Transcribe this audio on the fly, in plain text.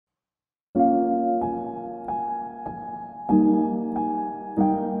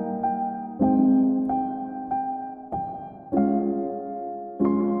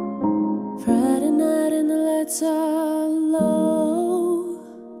spirits are low,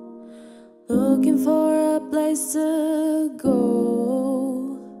 looking for a place to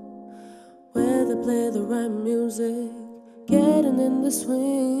go, where they play the right music, getting in the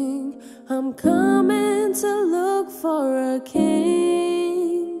swing. I'm coming to look for a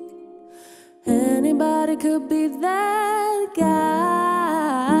king. Anybody could be that guy,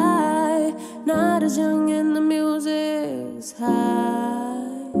 not as young and the music's high,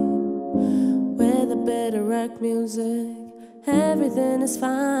 with a better rock music, everything is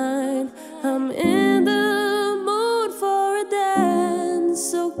fine. I'm in the mood for a dance,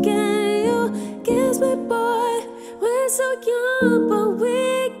 so can you kiss me, boy? We're so young, but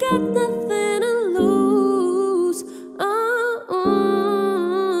we got nothing to lose.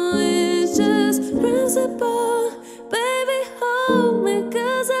 It's just principle. Baby, hold me,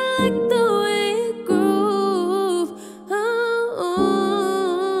 'cause I like the way you groove.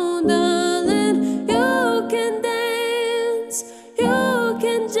 Darling, you can dance, you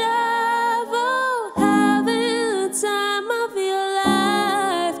can jive, having the time of your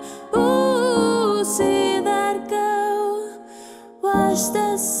life. Ooh, see that girl, watch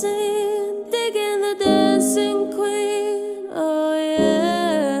that scene, digging the dancing queen. Oh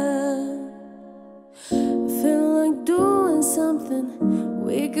yeah, feel like doing something.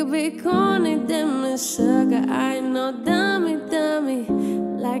 We could be corny, damn it, sugar. I know, dummy.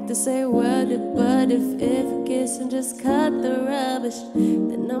 Like to say what it, but if we kiss and just cut the rubbish,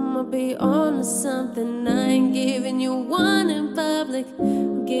 then I'ma be on to something. I ain't giving you one in public,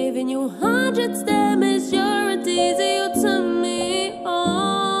 I'm giving you hundreds, damage. You're a teaser, you turn me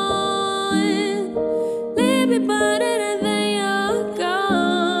on. Leave me burning and then you're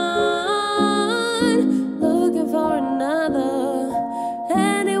gone. Looking for another,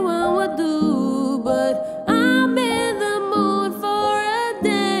 anyone would do, but I'm in the mood for a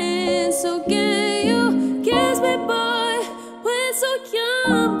dance. So can you kiss me, boy? We're so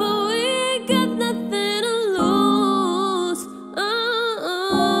young, but we ain't got nothing to lose.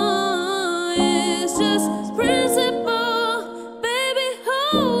 It's just principle. Baby,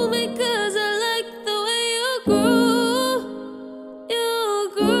 hold me, 'cause I like the way you groove. You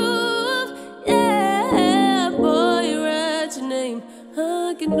groove, yeah. Boy, write your name, I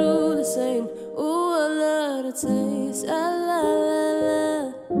can do the same. Ooh, I love the taste. I love.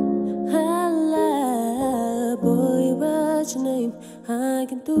 Boy, write your name, I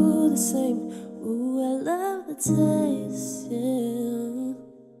can do the same. Ooh, I love the taste, yeah.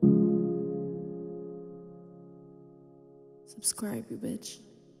 Subscribe, you bitch.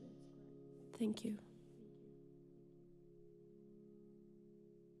 Thank you.